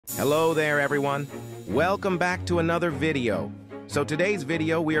Hello there, everyone. Welcome back to another video. So today's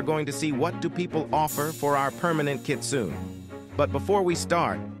video, we are going to see what do people offer for our permanent kitsune. But before we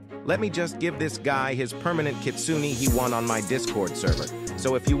start, let me just give this guy his permanent kitsune he won on my Discord server.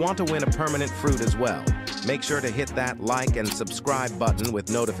 So if you want to win a permanent fruit as well, make sure to hit that like and subscribe button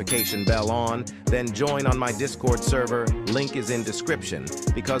with notification bell on, then join on my Discord server, link is in description,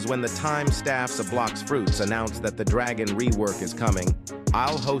 because when the time staffs of Blox Fruits announce that the Dragon rework is coming,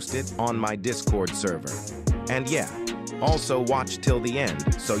 I'll host it on my Discord server. And yeah, also watch till the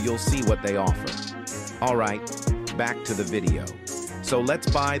end so you'll see what they offer. Alright, back to the video. So let's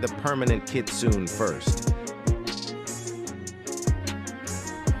buy the permanent kitsune first.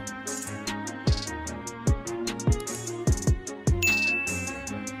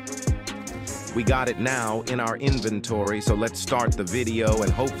 We got it now in our inventory, so let's start the video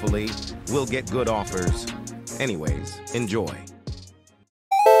and hopefully we'll get good offers. Anyways, enjoy.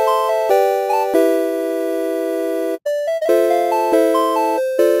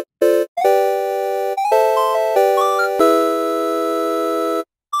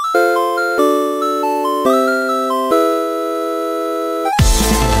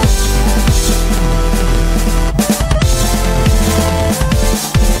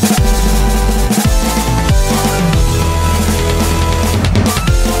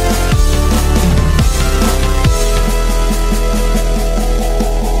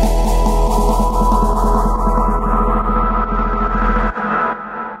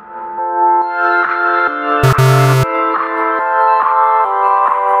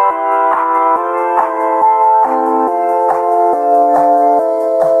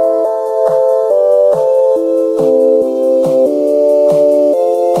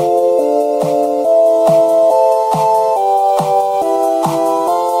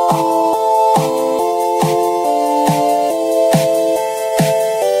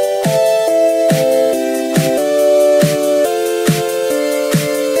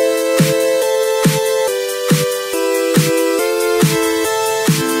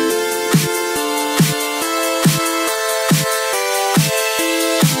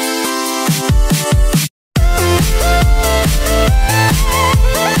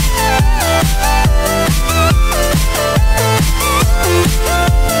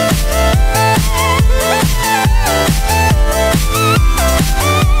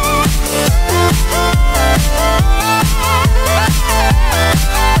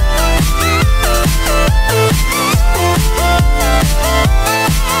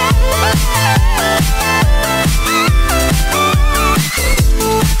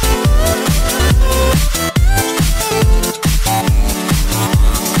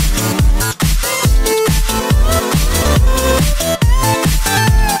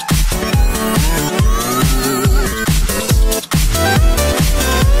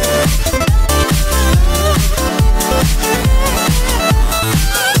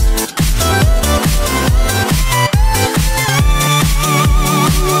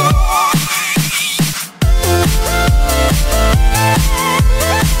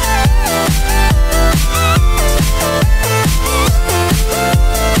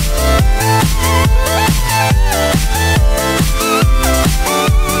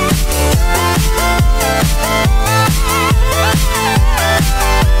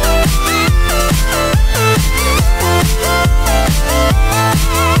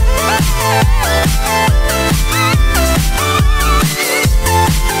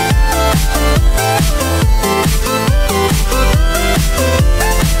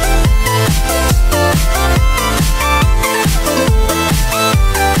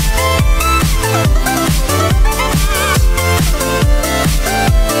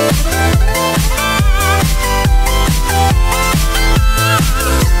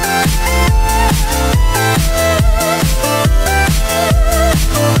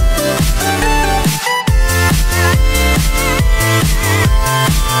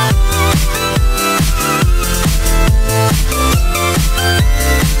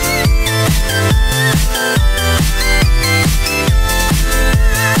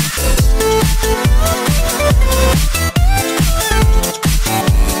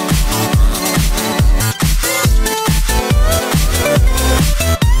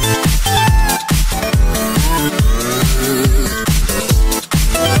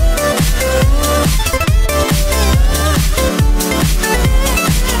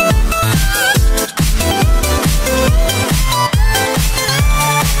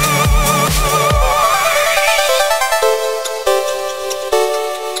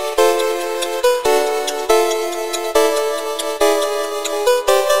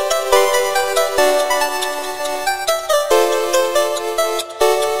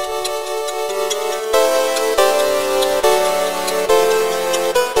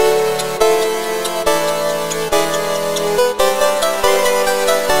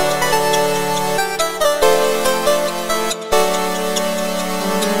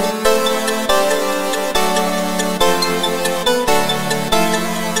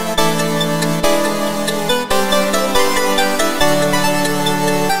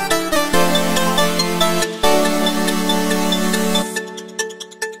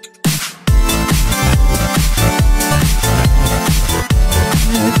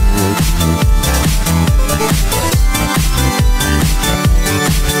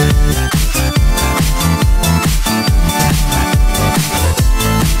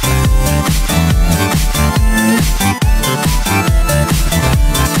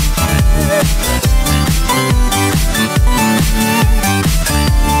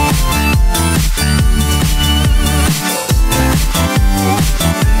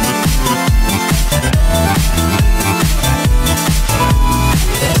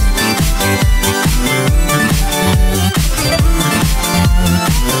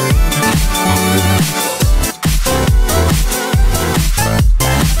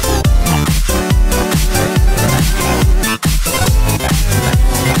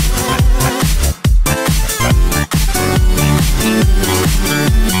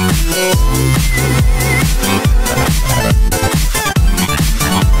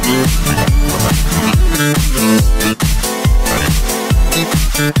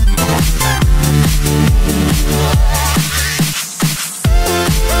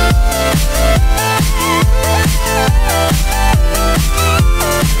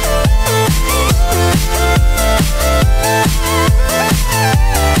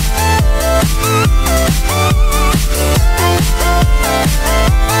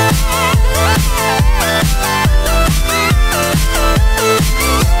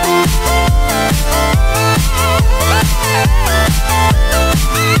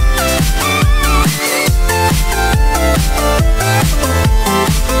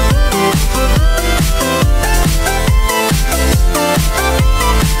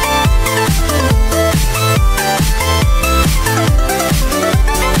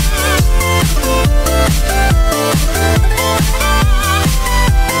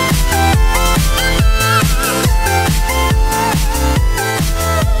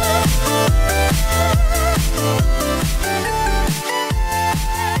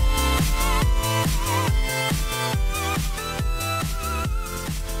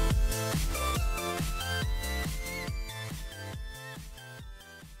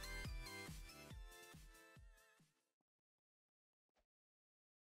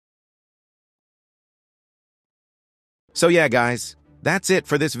 So yeah, guys, that's it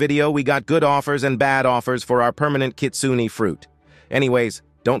for this video. We got good offers and bad offers for our permanent Kitsune fruit. Anyways,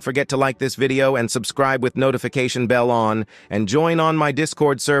 don't forget to like this video and subscribe with notification bell on, and join on my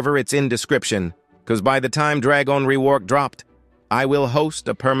Discord server, it's in description, because by the time Dragon rework dropped, I will host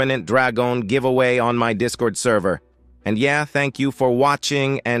a permanent Dragon giveaway on my Discord server. And yeah, thank you for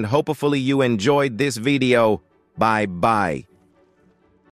watching, and hopefully you enjoyed this video. Bye-bye.